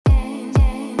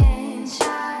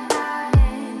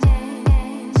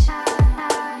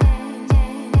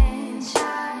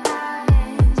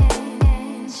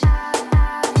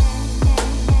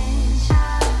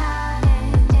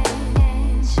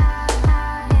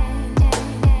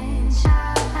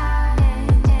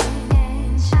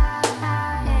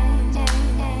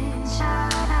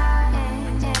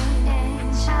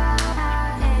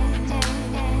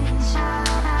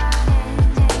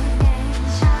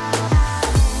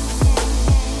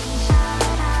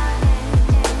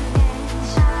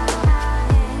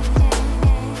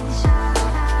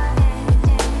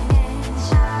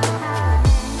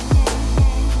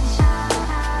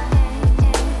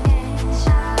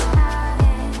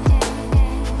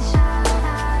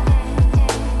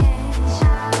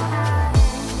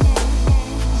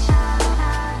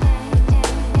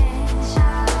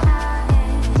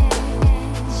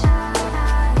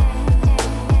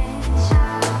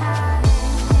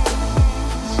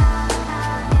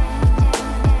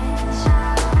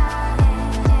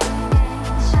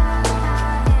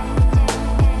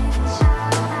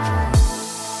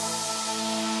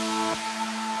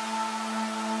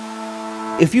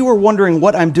if you were wondering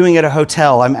what I'm doing at a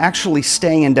hotel, I'm actually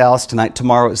staying in Dallas tonight.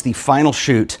 Tomorrow is the final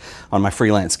shoot on my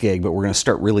freelance gig, but we're going to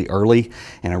start really early,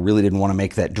 and I really didn't want to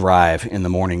make that drive in the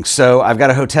morning. So I've got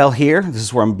a hotel here. This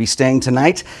is where I'm going to be staying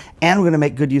tonight, and we're going to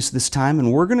make good use of this time,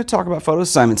 and we're going to talk about photo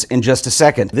assignments in just a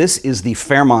second. This is the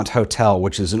Fairmont Hotel,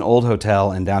 which is an old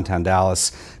hotel in downtown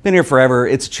Dallas. Been here forever.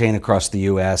 It's a chain across the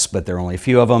U.S., but there are only a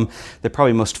few of them. They're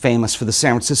probably most famous for the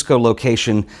San Francisco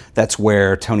location. That's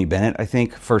where Tony Bennett, I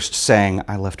think, first sang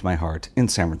 "I Left My Heart in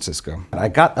San Francisco." I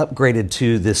got upgraded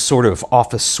to this sort of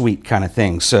office suite kind of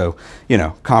thing. So, you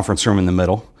know, conference room in the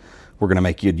middle. We're going to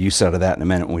make good use out of that in a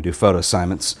minute when we do photo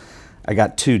assignments. I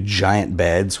got 2 giant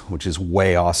beds, which is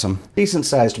way awesome. Decent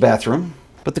sized bathroom.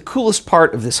 But the coolest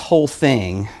part of this whole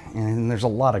thing, and there's a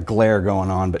lot of glare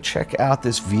going on, but check out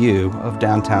this view of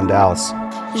downtown Dallas.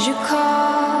 Je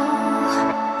call,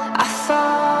 I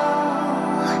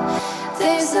fall.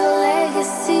 There's a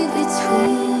legacy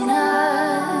between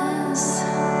us.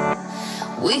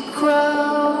 We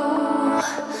grow,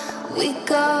 we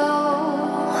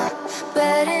go,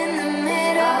 but in the middle.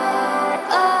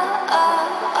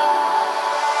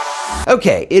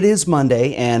 Okay, it is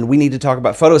Monday and we need to talk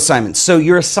about photo assignments. So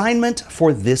your assignment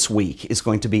for this week is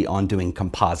going to be on doing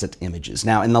composite images.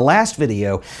 Now, in the last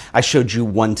video, I showed you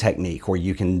one technique where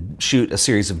you can shoot a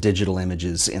series of digital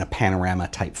images in a panorama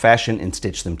type fashion and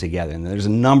stitch them together. And there's a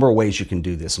number of ways you can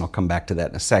do this, and I'll come back to that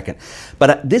in a second.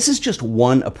 But this is just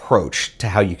one approach to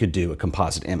how you could do a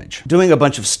composite image. Doing a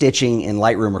bunch of stitching in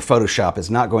Lightroom or Photoshop is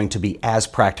not going to be as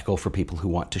practical for people who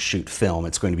want to shoot film.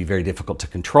 It's going to be very difficult to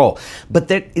control. But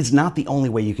that is not the only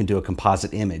way you can do a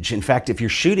composite image. In fact, if you're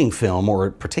shooting film, or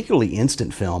particularly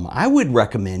instant film, I would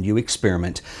recommend you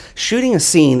experiment shooting a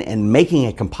scene and making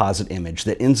a composite image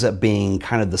that ends up being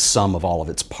kind of the sum of all of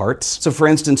its parts. So for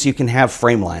instance, you can have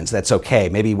frame lines. That's okay.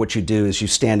 Maybe what you do is you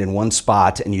stand in one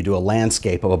spot and you do a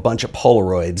landscape of a bunch of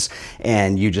Polaroids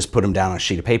and you just put them down on a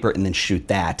sheet of paper and then shoot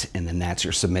that, and then that's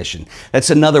your submission. That's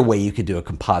another way you could do a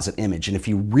composite image. And if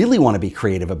you really want to be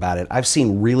creative about it, I've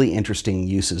seen really interesting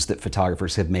uses that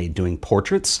photographers have made doing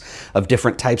portraits of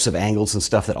different types of angles and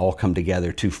stuff that all come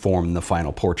together to form the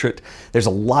final portrait. There's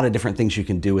a lot of different things you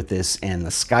can do with this, and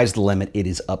the sky's the limit. It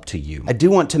is up to you. I do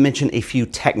want to mention a few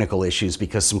technical issues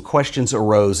because some questions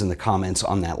arose in the comments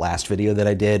on that last video that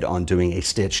I did on doing a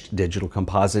stitched digital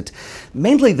composite.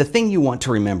 Mainly, the thing you want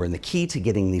to remember, and the key to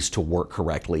getting these to work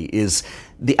correctly, is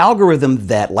the algorithm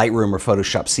that Lightroom or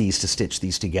Photoshop sees to stitch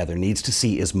these together needs to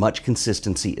see as much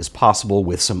consistency as possible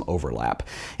with some overlap.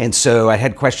 And so I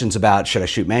had questions about, should I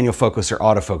shoot manual focus or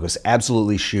autofocus?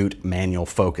 Absolutely shoot manual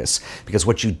focus, because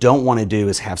what you don't want to do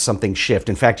is have something shift.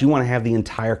 In fact, you want to have the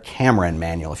entire camera in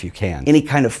manual if you can. Any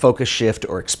kind of focus shift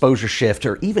or exposure shift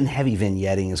or even heavy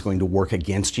vignetting is going to work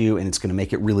against you, and it's going to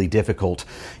make it really difficult.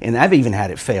 And I've even had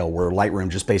it fail where Lightroom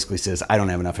just basically says, I don't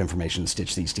have enough information to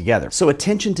stitch these together. So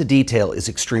attention to detail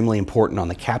is extremely important on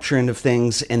the capture end of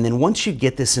things. And then once you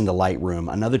get this into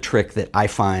Lightroom, another trick that I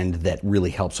find that really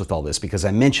helps with all this, because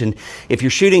I mentioned if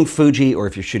you're shooting Fuji or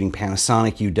if you're shooting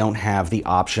Panasonic, you don't have the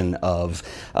option of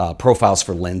profiles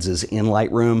for lenses in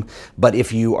Lightroom. But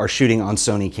if you are shooting on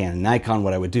Sony, Canon, Nikon,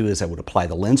 what I would do is I would apply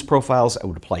the lens profiles, I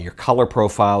would apply your color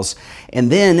profiles, and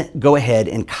then go ahead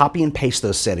and copy and paste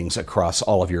those settings across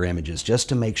all of your images just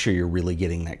to make sure you're really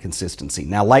getting that consistency.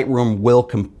 Now, Lightroom will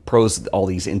compose all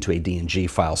these into a DNG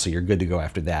file, so you're good to go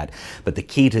after that. But the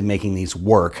key to making these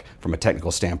work from a technical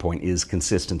standpoint is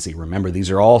consistency. Remember, these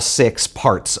are all 6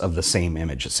 parts of the same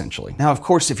image, essentially. Now, of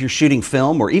course, if you're shooting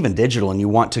film or even digital and you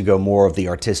want to go more of the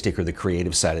artistic or the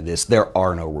creative side of this, there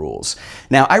are no rules.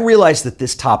 Now, I realize that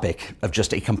this topic of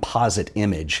just a composite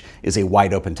image is a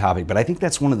wide open topic, but I think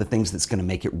that's one of the things that's going to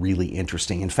make it really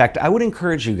interesting. In fact, I would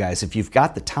encourage you guys, if you've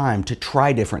got the time, to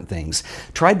try different things.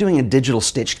 Try doing a digital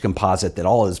stitched composite that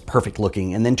all is perfect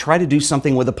looking, and then try to do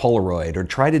something with a Polaroid, or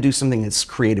try to do something that's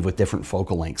creative with different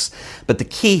focal lengths. But the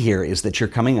key here is that you're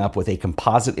coming up with a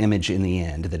composite image in the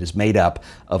end that is made up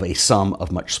of a sum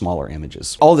of much smaller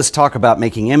images. All this talk about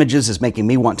making images is making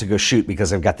me want to go shoot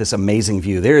because I've got this amazing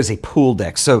view. There is a pool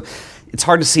deck. So it's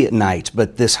hard to see at night,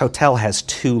 but this hotel has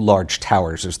 2 large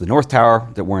towers. There's the North Tower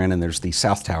that we're in, and there's the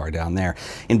South Tower down there.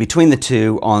 In between the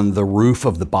two, on the roof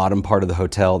of the bottom part of the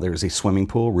hotel, there's a swimming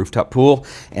pool, rooftop pool,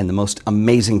 and the most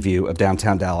amazing view of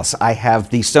downtown Dallas. I have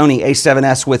the Sony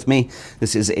a7S with me.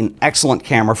 This is an excellent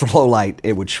camera for low light,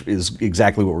 which is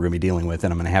exactly what we're going to be dealing with,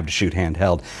 and I'm going to have to shoot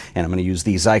handheld. And I'm going to use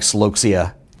the Zeiss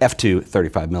Loxia f2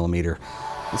 35mm.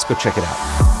 Let's go check it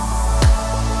out.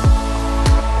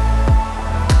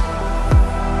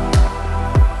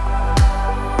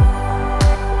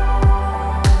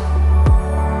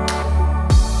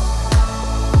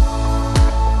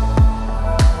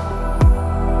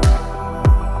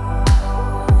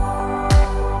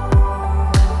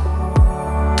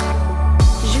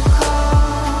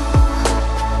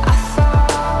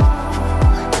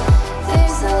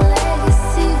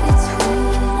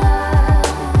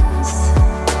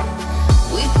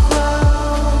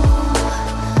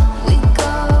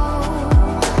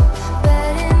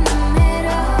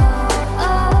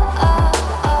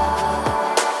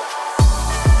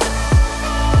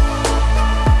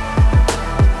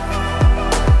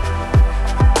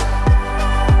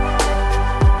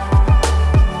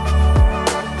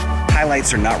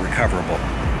 lights are not recoverable.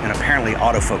 And apparently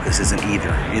autofocus isn't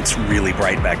either. It's really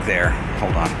bright back there.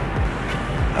 Hold on.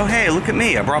 Oh hey, look at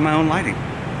me, I brought my own lighting.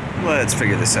 Let's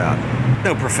figure this out.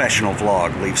 No professional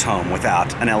vlog leaves home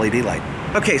without an LED light.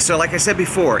 Okay, so like I said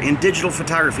before, in digital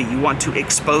photography, you want to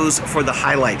expose for the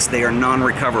highlights. They are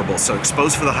non-recoverable. So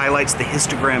expose for the highlights, the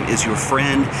histogram is your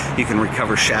friend. You can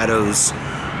recover shadows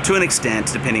to an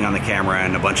extent, depending on the camera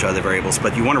and a bunch of other variables,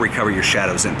 but you want to recover your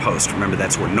shadows in post. Remember,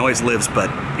 that's where noise lives, but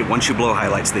once you blow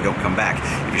highlights, they don't come back.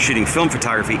 If you're shooting film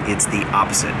photography, it's the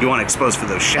opposite. You want to expose for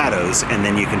those shadows, and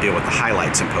then you can deal with the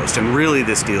highlights in post. And really,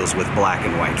 this deals with black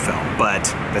and white film, but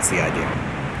that's the idea.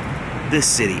 This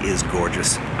city is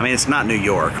gorgeous. I mean, it's not New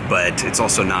York, but it's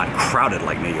also not crowded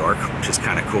like New York, which is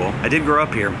kind of cool. I did grow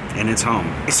up here, and it's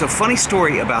home. So funny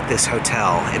story about this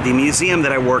hotel. The museum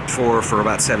that I worked for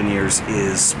about 7 years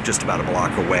is just about a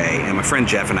block away, and my friend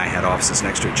Jeff and I had offices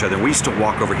next to each other. We used to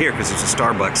walk over here because there's a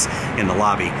Starbucks in the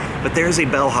lobby. But there's a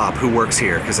bellhop who works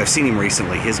here, because I've seen him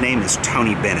recently. His name is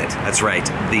Tony Bennett. That's right,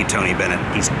 the Tony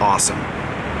Bennett. He's awesome.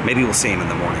 Maybe we'll see him in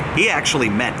the morning. He actually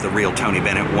met the real Tony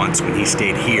Bennett once when he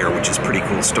stayed here, which is a pretty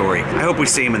cool story. I hope we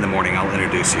see him in the morning. I'll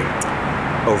introduce you.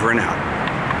 Over and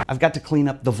out. I've got to clean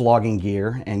up the vlogging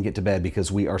gear and get to bed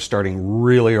because we are starting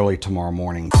really early tomorrow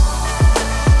morning.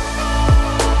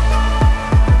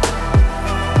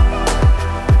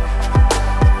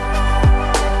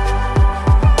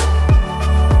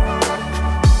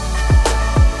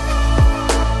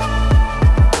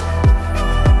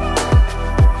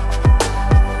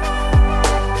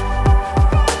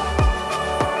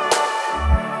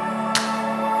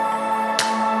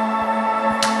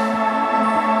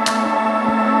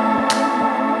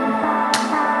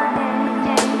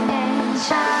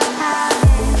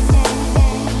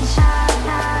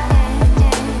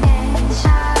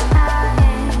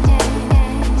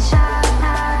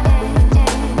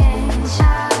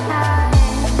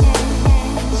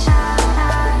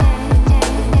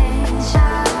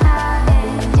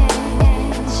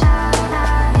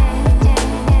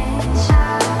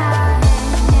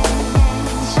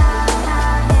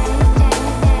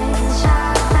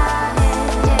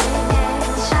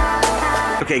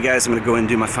 Okay guys, I'm gonna go in and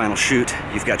do my final shoot.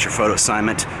 You've got your photo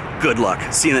assignment. Good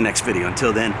luck. See you in the next video.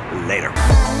 Until then, later.